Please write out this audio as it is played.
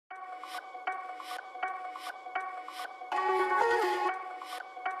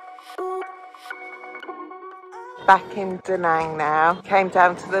Back in Da Nang now. Came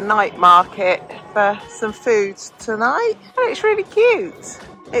down to the night market for some food tonight. And it's really cute.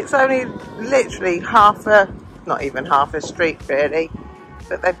 It's only literally not even half a street really,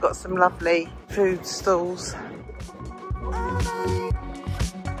 but they've got some lovely food stalls.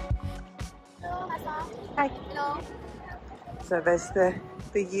 Hi. So there's the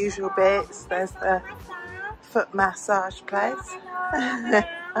usual bits. There's the foot massage place.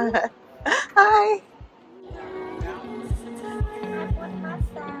 Hi.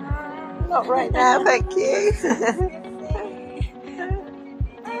 Not right now, thank you.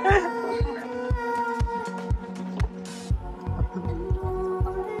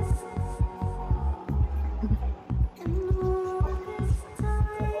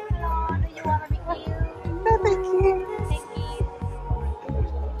 No, thank you.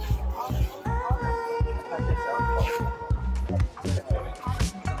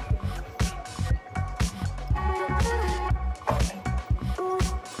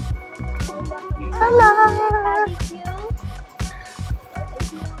 Hello.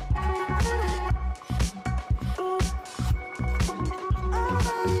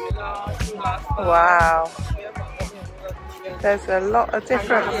 Wow. There's a lot of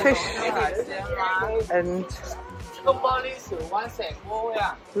different fish and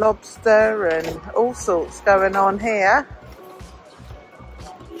lobster and all sorts going on here.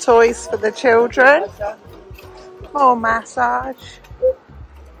 Toys for the children. More massage.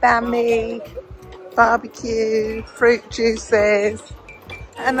 Bammy. Barbecue. Fruit juices.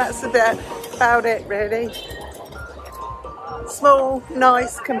 And that's about it really. Small,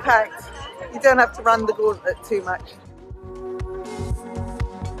 nice, compact. You don't have to run the gauntlet too much.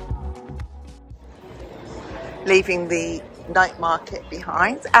 Leaving the night market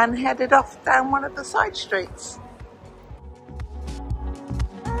behind and headed off down one of the side streets.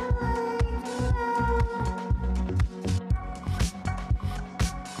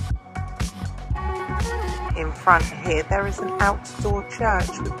 In front here there is an outdoor church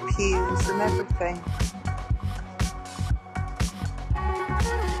with pews and everything.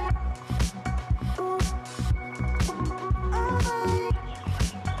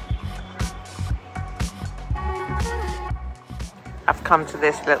 I've come to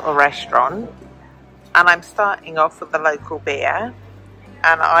this little restaurant and I'm starting off with the local beer,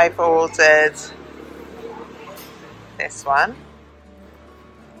 and I've ordered this one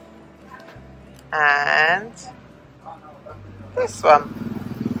and this one,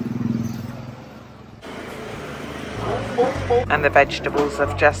 and the vegetables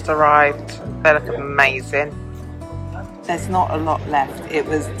have just arrived. They look amazing. There's not a lot left. It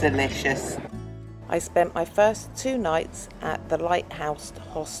was delicious. I spent my first 2 nights at the Lighthouse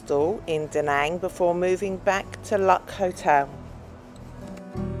Hostel in Da Nang before moving back to Luk Hotel.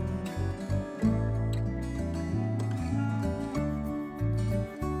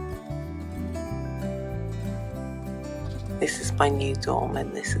 This is my new dorm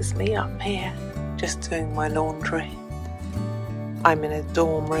and this is me up here just doing my laundry. I'm in a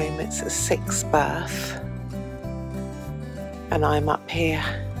dorm room, it's a 6 berth and I'm up here.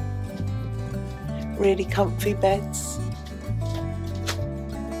 Really comfy beds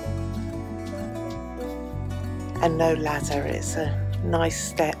and no ladder, it's a nice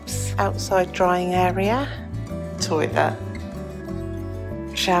steps, outside drying area, toilet,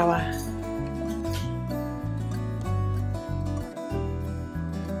 shower.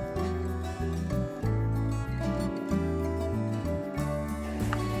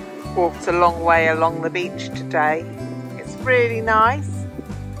 Walked a long way along the beach today. It's really nice.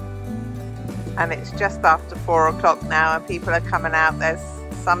 And it's just after 4 o'clock now and people are coming out. There's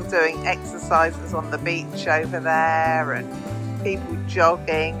some doing exercises on the beach over there and people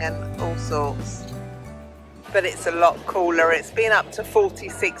jogging and all sorts. But it's a lot cooler. It's been up to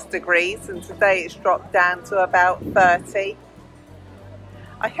 46 degrees and today it's dropped down to about 30.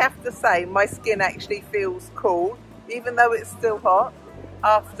 I have to say my skin actually feels cool even though it's still hot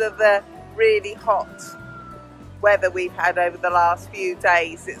after the really hot weather we've had over the last few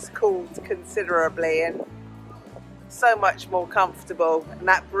days. It's cooled considerably and so much more comfortable, and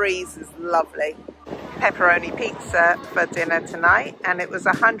that breeze is lovely. Pepperoni pizza for dinner tonight and it was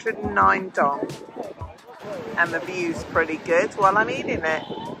 109 dong, and the view's pretty good while I'm eating it.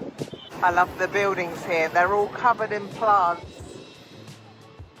 I love the buildings here, they're all covered in plants.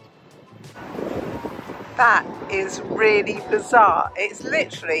 That is really bizarre. It's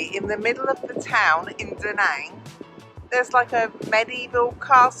literally in the middle of the town in Da Nang. There's like a medieval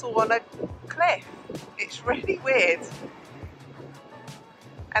castle on a cliff. It's really weird.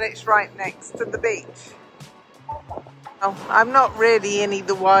 and it's right next to the beach. Oh, I'm not really any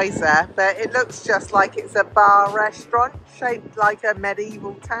the wiser, but it looks just like it's a bar restaurant shaped like a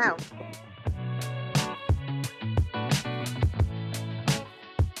medieval town.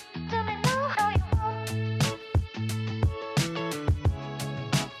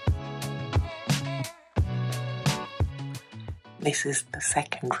 This is the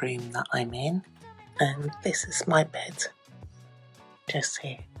second room that I'm in, and this is my bed, just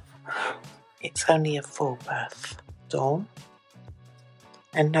here. It's only a 4-berth dorm,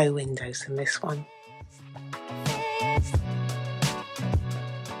 and no windows in this one.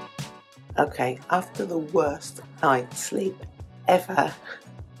 Okay, after the worst night's sleep ever,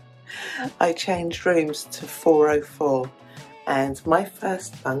 I changed rooms to 404, and my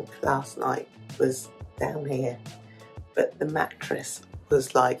first bunk last night was down here. But the mattress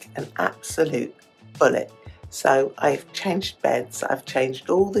was like an absolute bullet. So I've changed beds, I've changed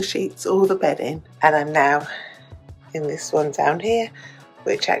all the sheets, all the bedding, and I'm now in this one down here,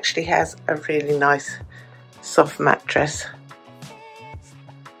 which actually has a really nice soft mattress.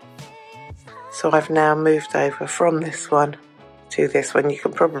 So I've now moved over from this one to this one. You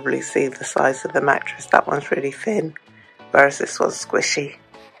can probably see the size of the mattress. That one's really thin, whereas this one's squishy.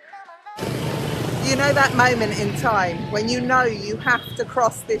 You know that moment in time when you know you have to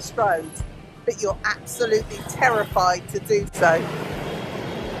cross this road, but you're absolutely terrified to do so.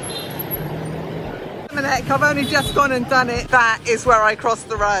 A minute, I've only just gone and done it. That is where I crossed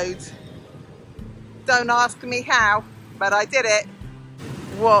the road. Don't ask me how, but I did it.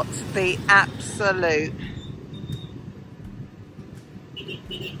 What the absolute...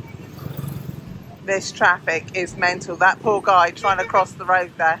 This traffic is mental. That poor guy trying to cross the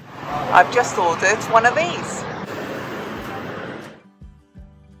road there. I've just ordered one of these.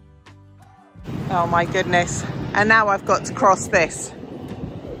 Oh my goodness. And now I've got to cross this.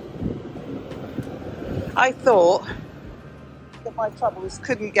 I thought that my troubles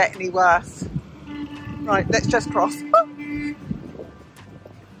couldn't get any worse. Right, let's just cross. Oh.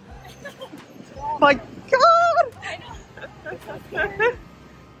 My God!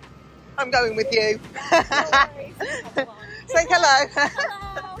 I'm going with you. Say hello.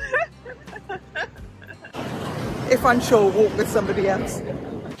 Hello. If unsure, walk with somebody else.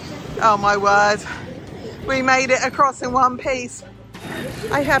 Oh my word. We made it across in one piece.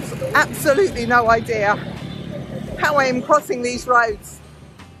 I have absolutely no idea how I am crossing these roads.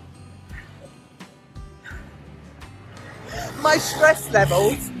 My stress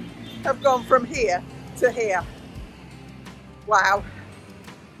levels have gone from here to here. Wow.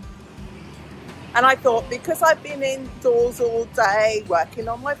 And I thought, because I've been indoors all day working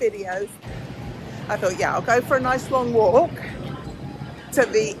on my videos, I thought, yeah, I'll go for a nice long walk to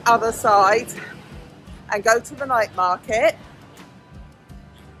the other side and go to the night market,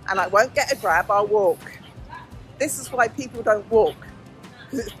 and I won't get a grab, I'll walk. This is why people don't walk,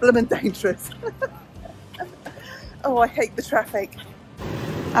 because it's blooming dangerous. Oh, I hate the traffic.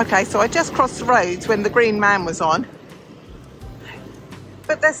 Okay, so I just crossed the roads when the green man was on.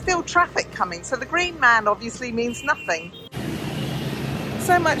 But there's still traffic coming, so the green man obviously means nothing.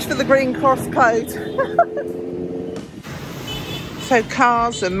 So much for the green cross code. So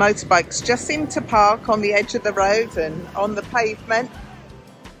cars and motorbikes just seem to park on the edge of the road and on the pavement.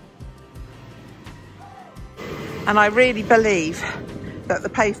 And I really believe that the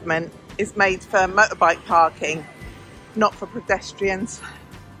pavement is made for motorbike parking, not for pedestrians.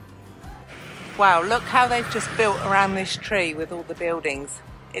 Wow, look how they've just built around this tree with all the buildings.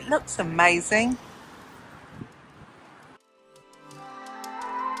 It looks amazing.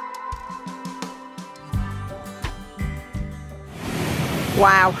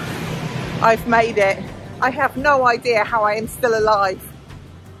 Wow, I've made it. I have no idea how I am still alive.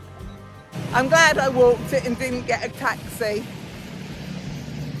 I'm glad I walked it and didn't get a taxi.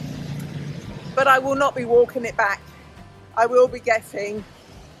 But I will not be walking it back. I will be getting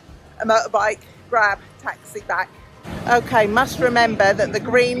a motorbike, grab, taxi back. Okay, must remember that the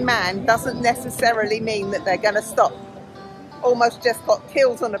green man doesn't necessarily mean that they're going to stop. Almost just got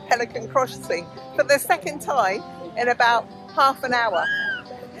killed on a Pelican crossing for the second time in about half an hour.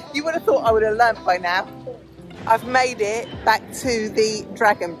 You would have thought I would have learnt by now. I've made it back to the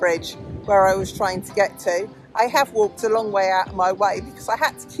Dragon Bridge where I was trying to get to. I have walked a long way out of my way because I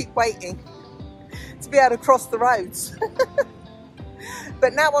had to keep waiting to be able to cross the roads.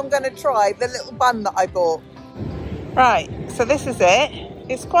 But now I'm going to try the little bun that I bought. Right, so this is it.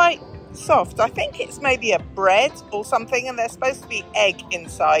 It's quite soft. I think it's maybe a bread or something, and there's supposed to be egg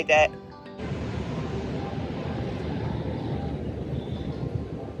inside it.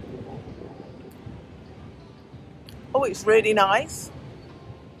 Oh, it's really nice.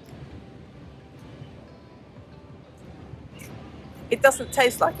 It doesn't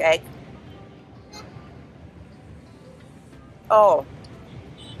taste like egg. Oh,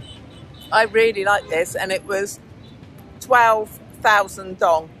 I really like this, and it was 12,000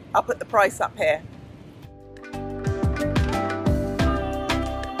 dong. I'll put the price up here.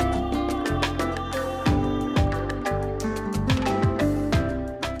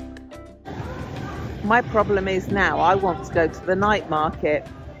 My problem is now I want to go to the night market,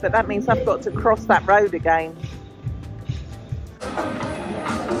 but that means I've got to cross that road again.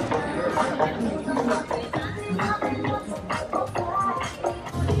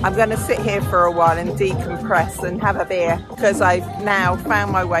 I'm going to sit here for a while and decompress and have a beer, because I've now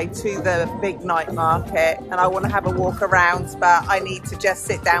found my way to the big night market and I want to have a walk around, but I need to just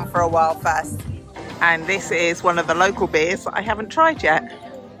sit down for a while first. And this is one of the local beers that I haven't tried yet.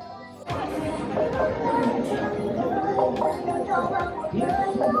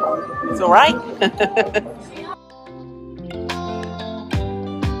 It's all right.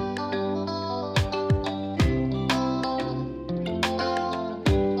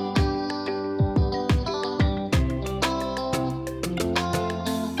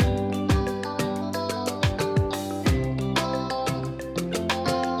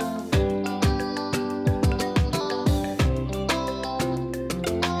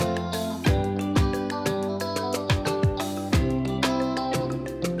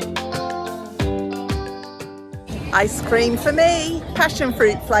 Ice cream for me, passion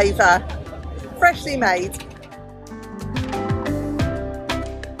fruit flavour, freshly made.